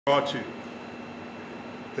draw tube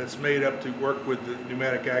that's made up to work with the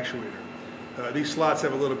pneumatic actuator. These slots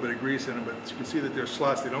have a little bit of grease in them, but you can see that they're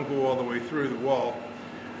slots. They don't go all the way through the wall,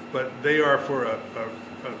 but they are for a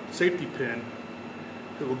safety pin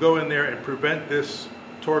that will go in there and prevent this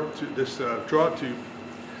torque to this draw tube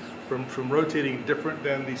from rotating different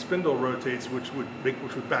than the spindle rotates, which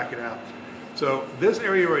would back it out. So this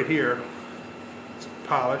area right here is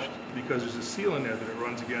polished because there's a seal in there that it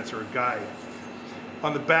runs against, or a guide.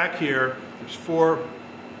 On the back here, there's 4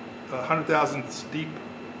 100,000ths deep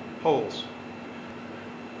holes.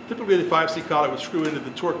 Typically the 5C collet would screw into the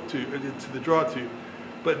torque tube, into the draw tube,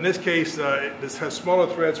 but in this case this has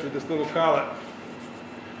smaller threads for this little collet,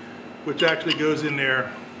 which actually goes in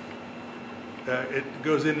there. It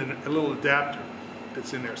goes in a little adapter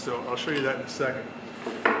that's in there, so I'll show you that in a second.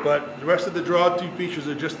 But the rest of the draw tube features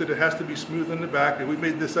are just that it has to be smooth in the back, and we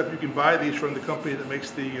made this up. You can buy these from the company that makes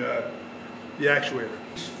the actuator.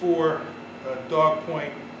 These 4 dog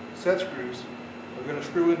point set screws are going to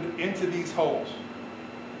screw into these holes.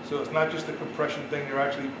 So it's not just a compression thing, they're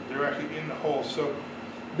actually in the holes. So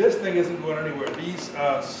this thing isn't going anywhere. These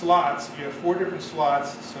slots, you have 4 different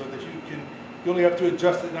slots so that you only have to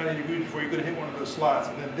adjust it 90 degrees before you're going to hit one of those slots.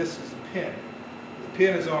 And then this is a pin. The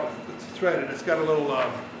pin is on, it's threaded, it's got a little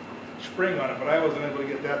spring on it, but I wasn't able to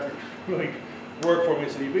get that to really work for me.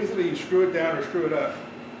 So you screw it down or screw it up.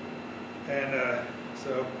 And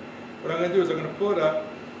so what I'm going to do is I'm going to pull it up,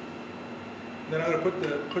 and then I'm going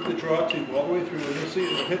to put the draw tube all the way through, and you'll see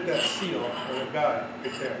it'll hit that seal or the guide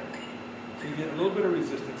right there. So you get a little bit of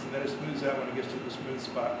resistance, and then it smooths out when it gets to the smooth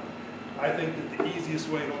spot. I think that the easiest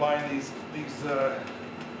way to line these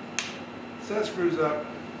set screws up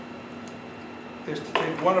is to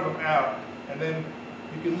take one of them out, and then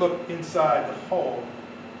you can look inside the hole,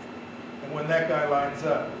 and when that guy lines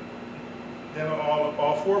up, then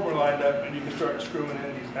all 4 of them are lined up, and you can start screwing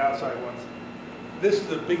in these outside ones. This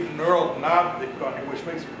is a big knurled knob they put on here, which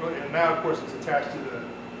makes it really, and now of course it's attached to the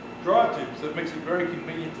draw tube, so it makes it very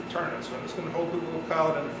convenient to turn it. So I'm just going to hold the little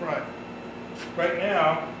collet in the front. Right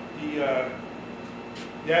now, the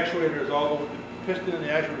actuator is all the piston and the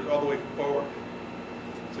actuator is all the way forward.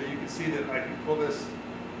 So you can see that I can pull this,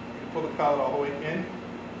 I can pull the collet all the way in,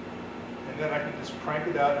 and then I can just crank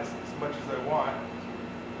it out as much as I want.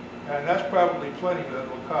 And that's probably plenty for that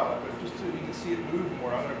little collet, but just so you can see it move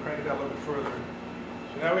more, I'm going to crank it out a little bit further.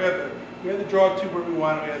 So now we have the draw tube where we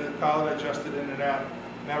want it, we have the collet adjusted in and out.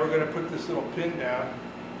 Now we're going to put this little pin down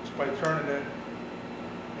just by turning it.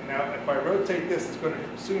 And now if I rotate this, it's going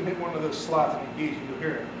to soon hit one of those slots and engage, and you'll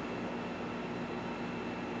hear it.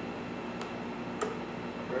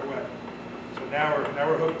 Very well. So now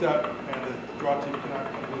we're hooked up, and the draw tube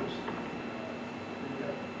cannot come loose.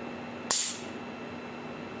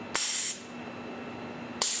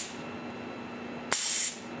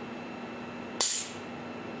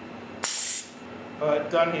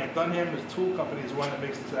 Dunham is a tool company, is one that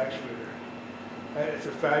makes this actuator. And it's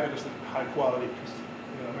a fabulous and high quality piece,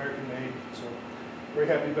 American made, so very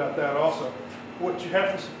happy about that also. What you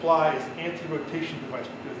have to supply is an anti-rotation device,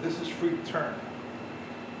 because this is free to turn.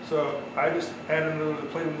 So I just added another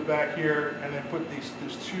plate in the back here, and then put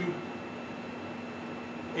there's 2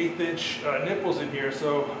 1/8" nipples in here.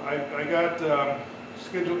 So I got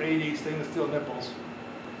schedule 80 stainless steel nipples.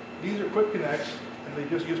 These are quick connects, and they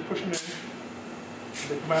just push them in.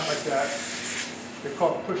 They come out like that. They're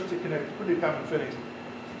called push to connect. Pretty common fittings.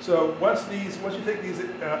 So once you take these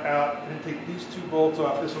out and take these 2 bolts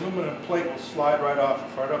off, this aluminum plate will slide right up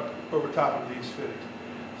over top of these fittings.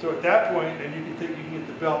 So at that point, then you can get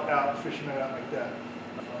the belt out and fishing it out like that.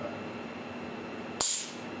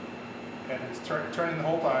 And it's turning the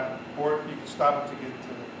whole time, or you can stop it to get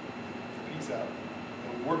the piece out,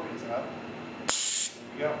 the work piece out.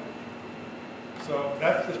 There you go. So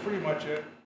that's pretty much it.